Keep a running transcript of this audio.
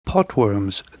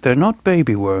Potworms. They're not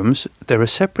baby worms, they're a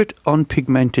separate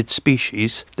unpigmented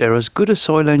species. They're as good a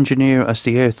soil engineer as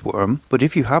the earthworm, but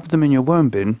if you have them in your worm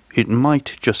bin, it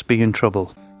might just be in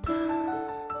trouble.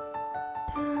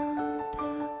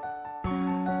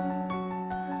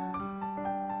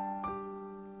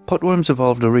 Potworms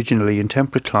evolved originally in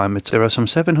temperate climates. There are some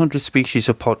 700 species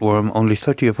of potworm, only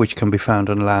 30 of which can be found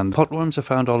on land. Potworms are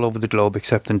found all over the globe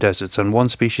except in deserts, and one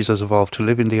species has evolved to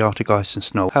live in the Arctic ice and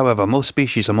snow. However, most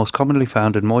species are most commonly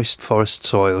found in moist forest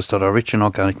soils that are rich in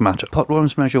organic matter.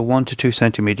 Potworms measure 1 to 2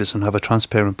 centimeters and have a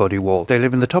transparent body wall. They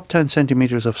live in the top 10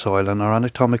 centimeters of soil and are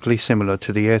anatomically similar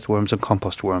to the earthworms and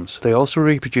compost worms. They also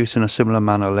reproduce in a similar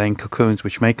manner, laying cocoons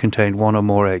which may contain 1 or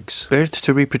more eggs. Birth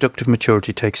to reproductive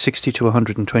maturity takes 60 to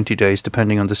 120 days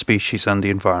depending on the species and the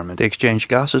environment. They exchange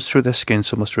gases through their skin,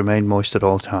 so must remain moist at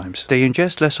all times. They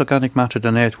ingest less organic matter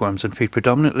than earthworms and feed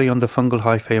predominantly on the fungal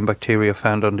hyphae and bacteria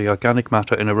found on the organic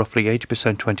matter in a roughly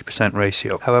 80%-20%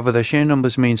 ratio. However, their sheer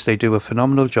numbers means they do a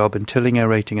phenomenal job in tilling,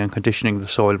 aerating and conditioning the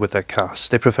soil with their casts.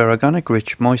 They prefer organic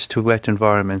rich, moist to wet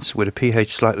environments with a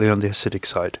pH slightly on the acidic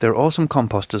side. They're awesome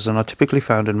composters and are typically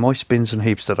found in moist bins and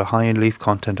heaps that are high in leaf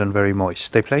content and very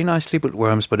moist. They play nicely with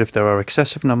worms, but if there are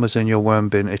excessive numbers in your worm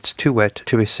bin, it's too wet,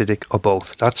 too acidic, or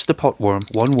both. That's the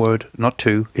potworm. One word, not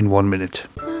two, in 1 minute.